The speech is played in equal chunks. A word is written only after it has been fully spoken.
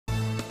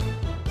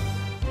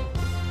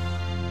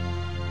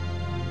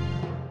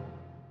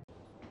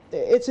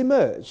it's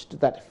emerged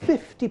that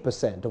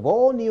 50% of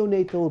all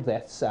neonatal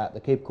deaths at the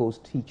Cape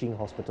Coast Teaching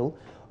Hospital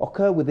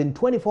occur within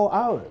 24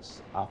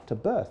 hours after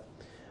birth.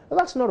 Well,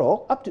 that's not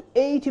all. Up to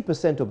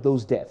 80% of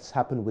those deaths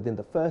happen within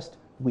the first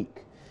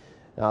week.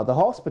 Now, the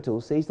hospital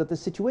says that the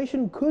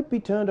situation could be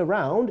turned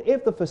around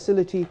if the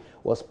facility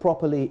was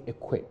properly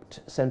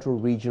equipped. Central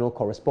Regional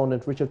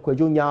correspondent Richard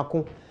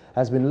Kwejo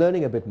has been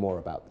learning a bit more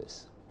about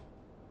this.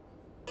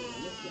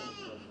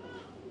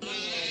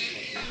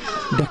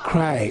 The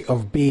cry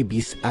of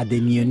babies at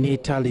the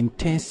neonatal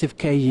intensive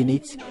care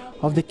units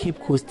of the Cape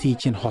Coast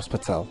Teaching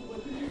Hospital.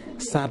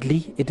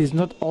 Sadly, it is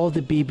not all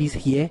the babies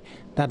here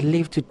that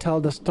live to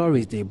tell the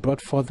stories they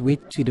brought forth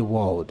with to the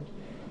world.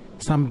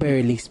 Some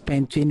barely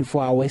spend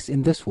 24 hours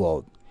in this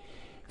world.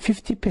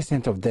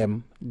 50% of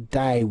them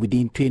die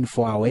within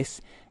 24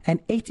 hours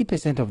and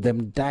 80% of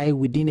them die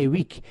within a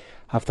week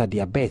after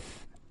their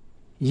birth.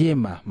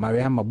 Yema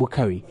Mariama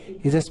Bukari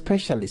is a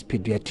specialist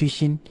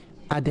pediatrician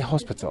at the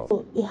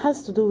hospital. It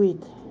has to do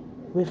with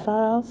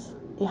referrals,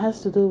 it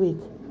has to do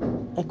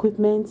with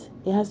equipment,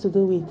 it has to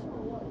do with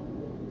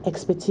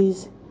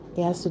expertise,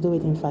 it has to do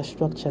with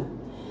infrastructure.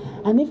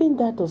 And even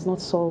that does not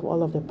solve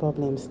all of the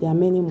problems. There are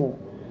many more.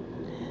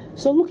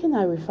 So looking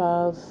at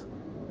referrals,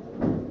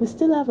 we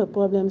still have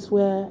problems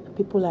where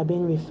people are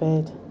being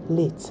referred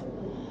late.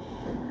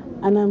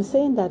 And I'm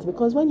saying that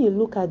because when you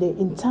look at the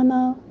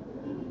internal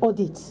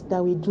audits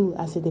that we do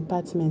as a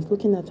department,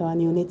 looking at our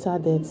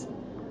neonatal deaths,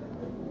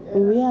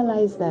 we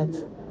realize that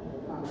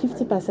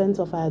 50%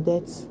 of our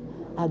deaths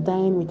are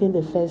dying within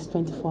the first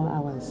 24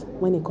 hours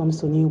when it comes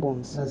to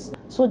newborns.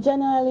 So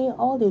generally,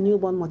 all the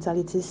newborn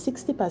mortalities,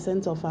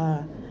 60% of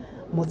our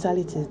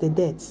mortalities, the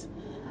deaths,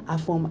 are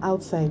from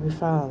outside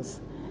referrals,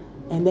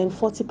 and then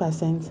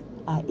 40%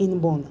 are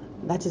inborn,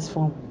 that is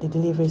from the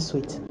delivery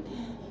suite.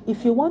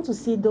 If you want to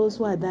see those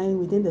who are dying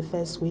within the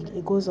first week,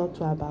 it goes up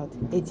to about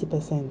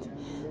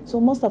 80%. So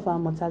most of our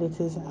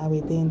mortalities are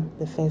within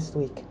the first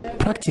week.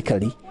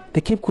 Practically,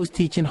 the Cape Coast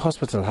Teaching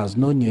Hospital has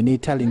no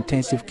neonatal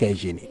intensive care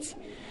unit.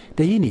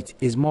 The unit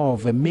is more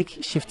of a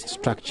makeshift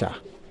structure.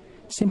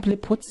 Simply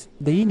put,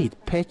 the unit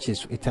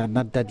purchased with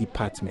another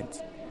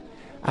department.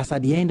 As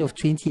at the end of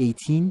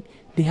 2018,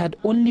 they had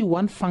only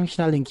one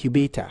functional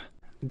incubator.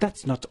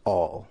 That's not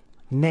all.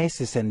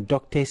 Nurses and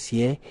doctors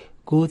here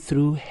go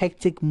through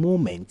hectic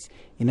moments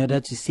in order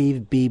to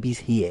save babies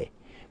here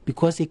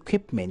because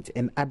equipment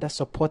and other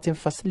supporting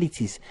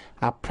facilities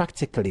are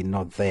practically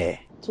not there.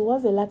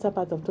 Towards the latter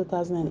part of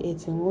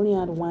 2018, we only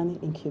had one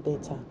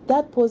incubator.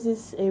 That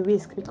poses a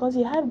risk because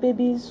you have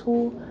babies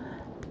who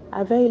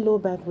are very low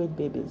birth weight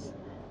babies,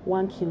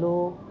 1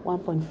 kilo,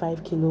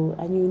 1.5 kilo,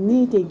 and you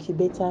need the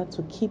incubator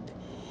to keep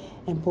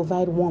and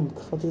provide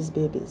warmth for these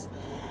babies.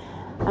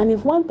 And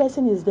if one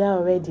person is there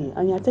already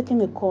and you're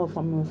taking a call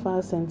from a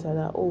referral center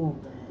that, oh,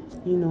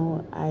 you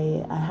know,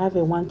 I have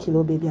a 1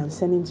 kilo baby I'm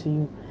sending to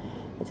you,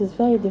 it is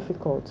very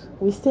difficult.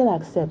 We still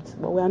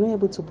accept, but we are not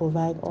able to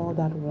provide all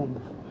that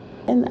warmth.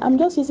 And I'm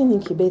just using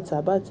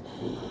incubator, but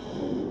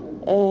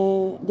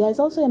there's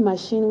also a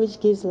machine which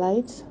gives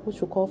light,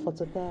 which we call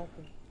phototherapy.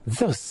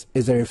 This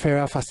is a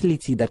referral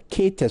facility that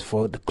caters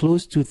for the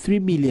close to 3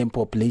 million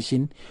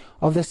population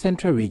of the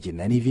Central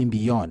Region and even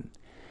beyond.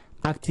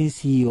 Acting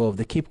CEO of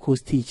the Cape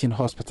Coast Teaching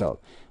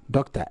Hospital,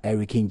 Dr.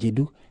 Eric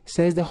Njedu,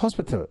 says the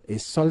hospital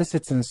is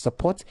soliciting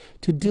support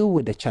to deal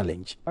with the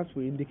challenge. As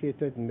we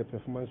indicated in the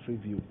performance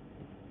review,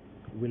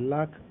 we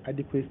lack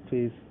adequate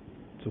space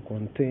to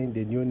contain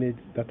the neonates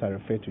that are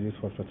referred to this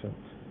hospital.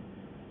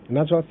 In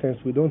actual sense,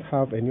 we don't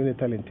have a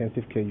neonatal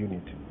intensive care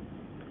unit.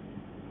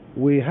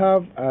 We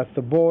have, as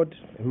the board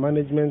and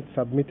management,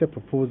 submitted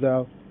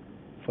proposal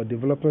for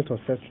development of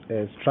such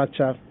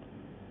structure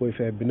with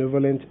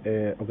benevolent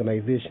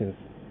organizations,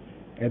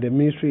 and the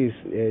ministry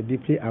is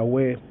deeply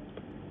aware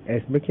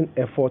and is making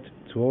effort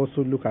to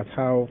also look at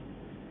how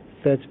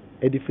such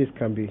edifice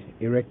can be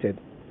erected.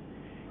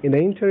 In the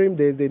interim,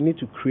 they need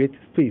to create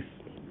space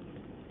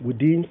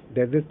within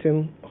the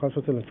existing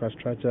hospital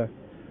infrastructure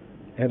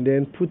and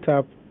then put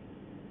up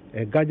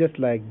gadgets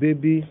like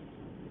baby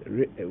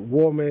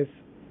warmers,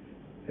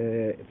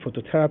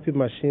 phototherapy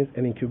machines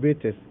and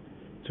incubators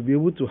to be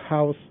able to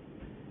house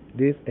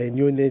these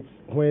neonates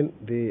when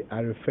they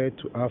are referred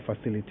to our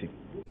facility.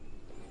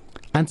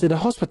 Until the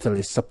hospital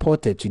is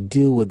supported to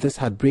deal with this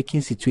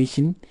heartbreaking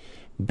situation,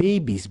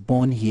 babies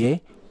born here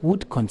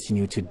would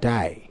continue to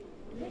die.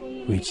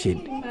 Richard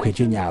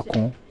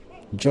Kwejo,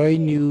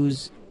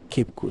 JoyNews,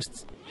 Cape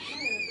Coast.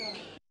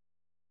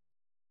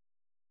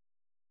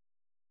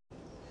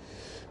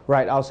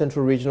 Right, our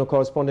Central Regional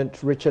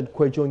correspondent Richard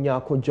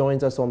Kwejo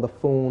joins us on the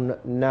phone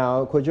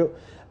now. Kwejo,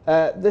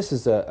 this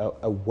is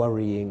a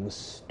worrying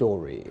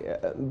story,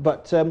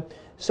 but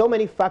so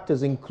many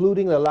factors,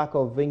 including the lack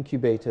of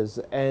incubators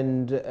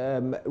and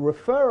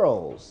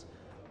referrals,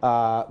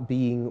 are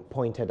being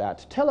pointed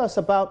at. Tell us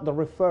about the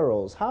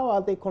referrals. How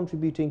are they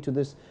contributing to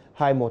this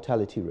high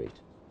mortality rate?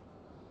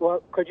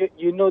 Well,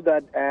 you know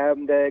that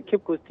the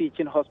Cape Coast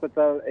Teaching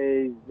Hospital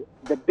is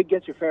the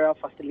biggest referral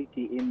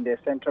facility in the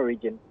Central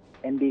Region,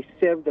 and they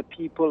serve the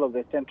people of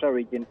the Central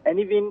Region and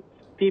even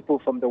people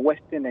from the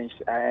Western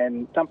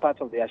and some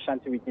parts of the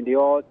Ashanti region, they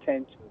all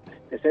tend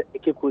to the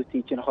Cape Coast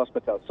Teaching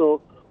Hospital.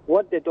 So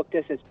what the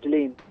doctors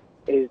explain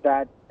is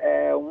that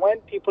when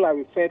people are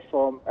referred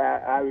from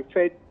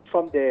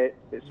the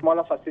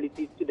smaller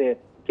facilities to the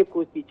Cape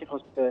Coast Teaching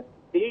Hospital,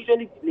 they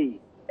usually delay.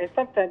 And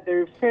sometimes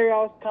the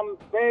referrals come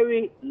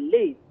very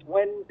late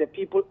when the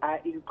people are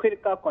in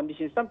critical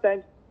conditions.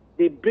 Sometimes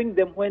they bring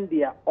them when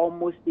they are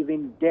almost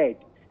even dead.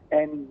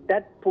 And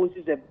that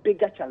poses a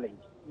bigger challenge.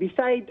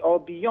 Beside or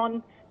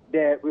beyond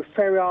the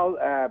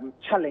referral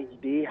challenge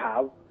they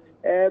have,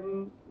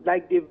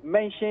 like they've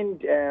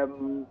mentioned,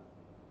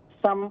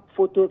 some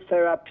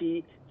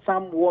phototherapy,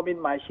 some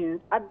warming machines,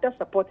 other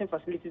supporting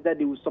facilities that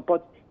they will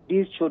support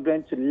these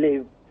children to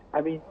live.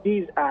 I mean,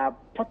 these are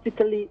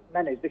practically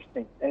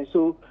non-existent. And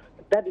so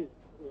that is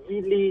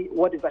really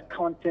what is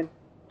accounting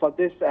for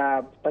this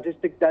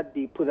statistic that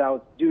they put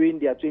out during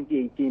their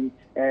 2018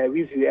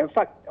 review. In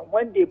fact,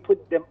 when they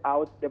put them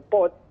out, the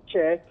board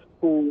chair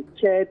who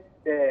chaired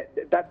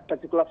that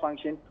particular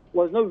function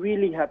was not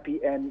really happy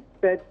and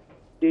said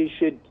they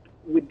should,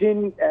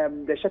 within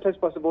the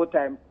shortest possible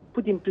time,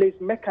 put in place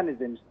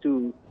mechanisms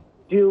to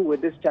deal with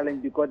this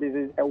challenge, because this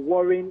is a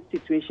worrying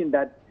situation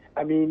that,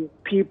 I mean,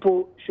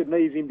 people should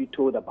not even be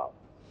told about.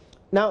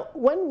 Now,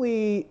 when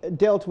we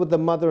dealt with the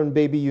mother and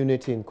baby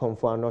unit in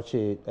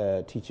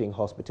Komfo-Anokye Teaching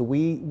Hospital,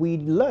 we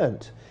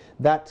learned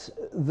that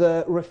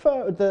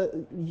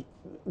the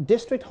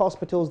district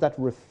hospitals that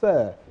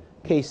refer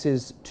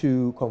cases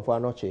to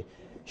Komfo-Anokye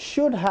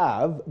should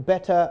have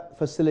better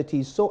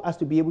facilities so as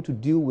to be able to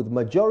deal with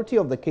majority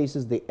of the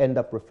cases they end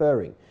up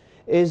referring.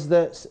 Is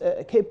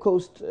the Cape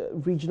Coast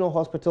Regional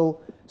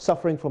Hospital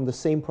suffering from the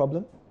same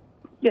problem?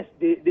 Yes,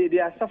 they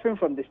are suffering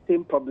from the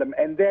same problem,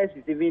 and theirs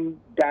is even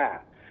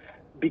dire,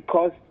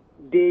 because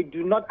they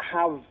do not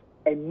have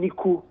a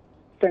NICU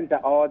center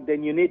or the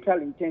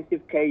neonatal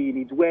intensive care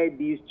unit where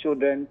these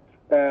children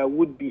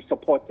would be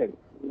supported.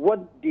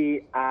 What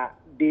they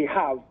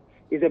have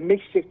is a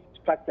makeshift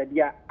structure.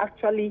 They are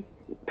actually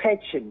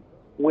patching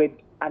with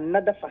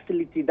another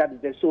facility that is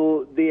there.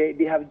 So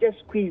they have just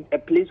squeezed a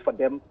place for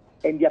them,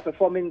 and they are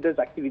performing this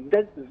activity.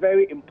 That's a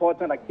very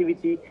important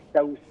activity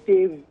that will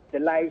save the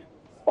lives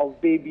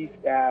of babies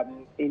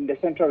in the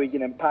central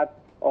region and parts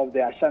of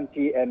the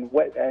Ashanti and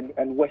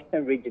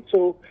Western region.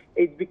 So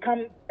it's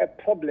become a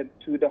problem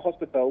to the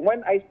hospital.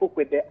 When I spoke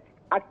with the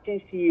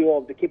acting CEO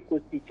of the Cape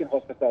Coast Teaching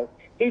Hospital,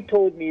 he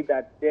told me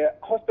that the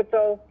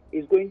hospital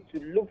is going to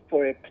look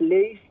for a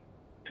place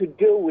to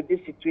deal with this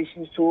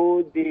situation.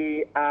 So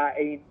they are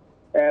in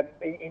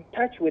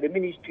touch with the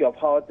Ministry of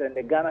Health and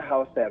the Ghana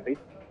Health Service,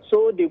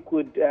 so they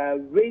could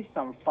raise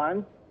some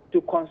funds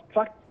to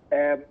construct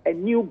a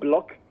new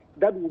block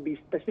that will be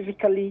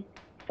specifically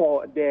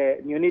for the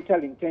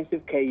neonatal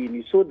intensive care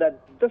unit, so that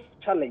this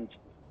challenge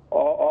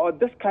or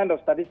this kind of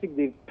statistic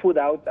they've put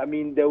out, I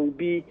mean, there will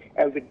be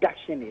a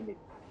reduction in it.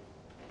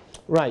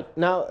 Right.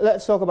 Now,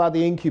 let's talk about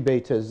the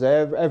incubators.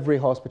 Every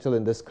hospital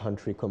in this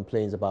country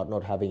complains about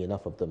not having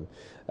enough of them.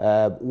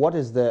 What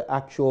is the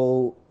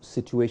actual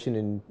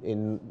situation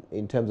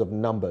in terms of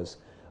numbers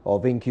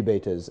of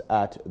incubators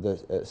at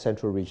the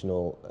Central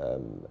Regional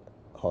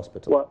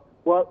Hospital?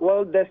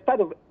 Well, they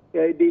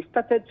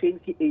started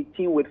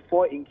 2018 with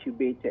 4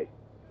 incubators.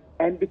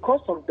 And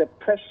because of the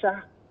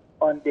pressure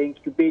on the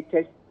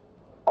incubators,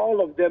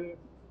 all of them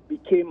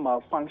became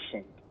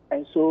malfunctioned.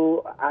 And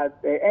so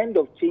at the end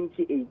of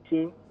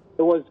 2018,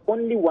 there was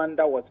only one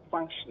that was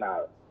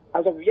functional.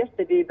 As of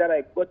yesterday that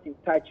I got in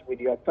touch with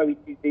the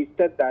authorities, they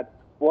said that,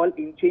 well,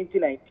 in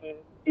 2019,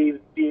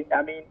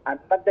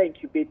 another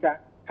incubator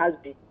has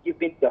been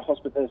given the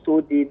hospital,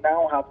 so they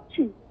now have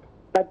 2.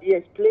 But they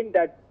explained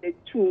that the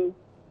 2,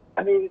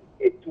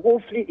 it's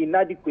woefully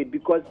inadequate,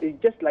 because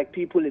it's just like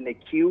people in a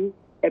queue.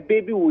 A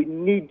baby will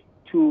need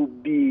to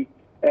be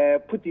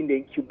put in the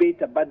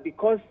incubator, but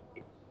because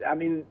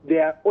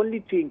there are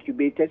only 2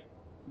 incubators,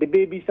 the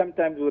baby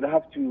sometimes would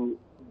have to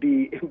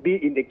be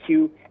in the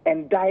queue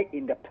and die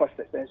in the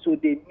process. And so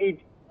they need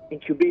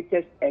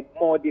incubators and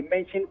more. They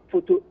mentioned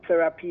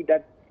phototherapy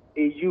that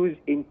they use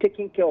in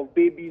taking care of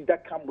babies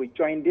that come with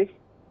jaundice.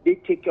 They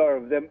take care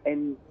of them,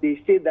 and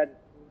they say that,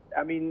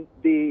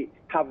 they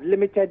have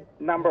limited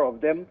number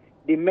of them.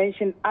 They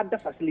mention other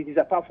facilities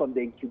apart from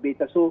the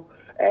incubator. So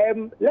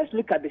let's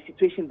look at the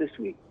situation this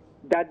way,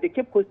 that the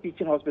Cape Coast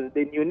Teaching Hospital,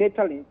 the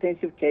neonatal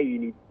intensive care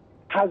unit,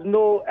 has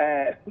no,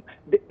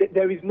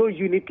 there is no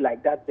unit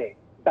like that there,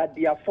 but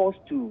they are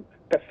forced to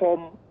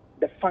perform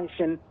the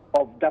function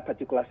of that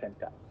particular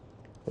center.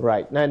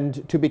 Right.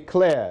 And to be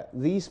clear,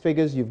 these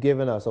figures you've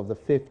given us of the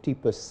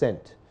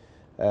 50%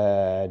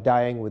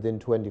 dying within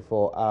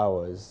 24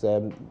 hours,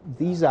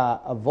 these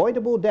are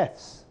avoidable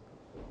deaths.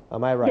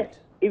 Am I right? Yes.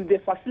 If the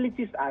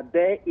facilities are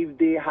there, if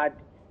they had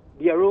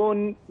their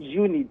own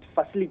unit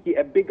facility,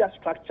 a bigger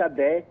structure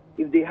there,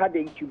 if they had the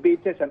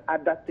incubators and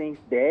other things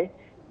there,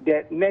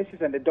 the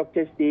nurses and the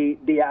doctors,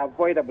 they are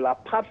avoidable,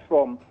 apart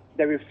from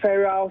the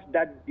referrals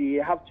that they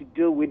have to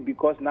deal with,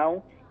 because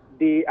now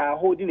they are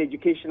holding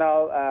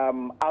educational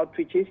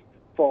outreaches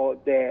for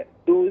the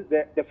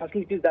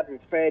facilities that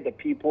refer the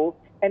people.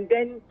 and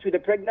then to the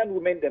pregnant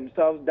women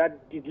themselves,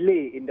 that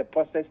delay in the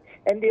process.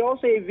 And they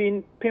also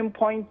even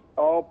pinpoint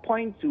or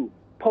point to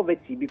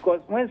poverty, because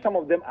when some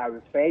of them are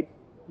referred,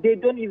 they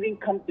don't even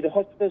come to the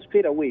hospital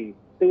straight away.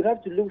 They would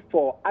have to look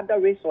for other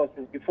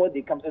resources before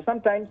they come. So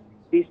sometimes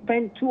they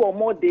spend 2 or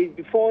more days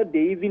before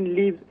they even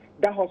leave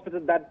that hospital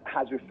that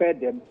has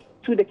referred them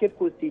to the Cape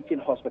Coast Teaching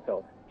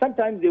Hospital.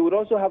 Sometimes they would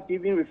also have to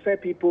even refer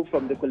people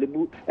from the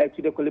Kolebu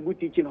to the Kolebu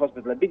Teaching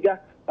Hospital, a bigger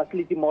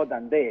facility more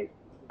than theirs.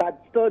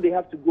 But still they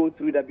have to go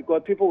through that,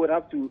 because people would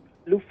have to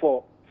look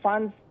for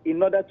funds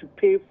in order to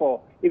pay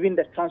for even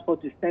the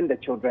transport to send the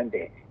children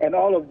there. And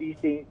all of these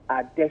things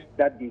are deaths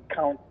that they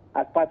count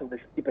as part of the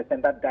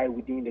 60% that die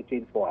within the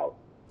 24 hours.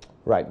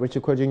 Right.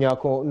 Richard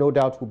Kwejinyako, no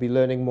doubt we'll be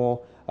learning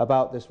more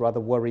about this rather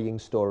worrying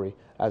story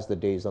as the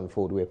days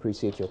unfold. We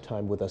appreciate your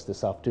time with us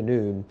this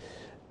afternoon.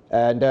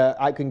 And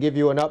I can give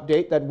you an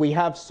update that we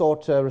have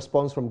sought a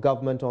response from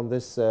government on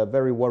this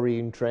very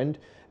worrying trend.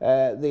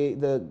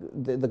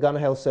 The Ghana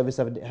Health Service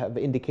have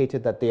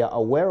indicated that they are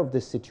aware of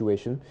this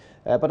situation,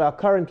 but are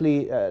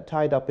currently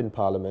tied up in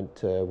Parliament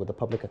with the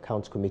Public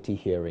Accounts Committee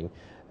hearing,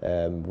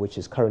 which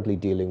is currently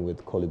dealing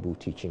with Kolebu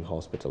Teaching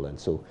Hospital. And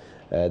so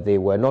they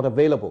were not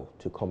available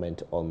to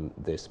comment on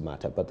this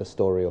matter. But the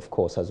story, of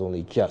course, has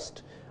only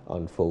just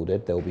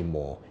unfolded. There will be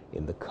more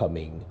in the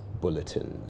coming bulletins.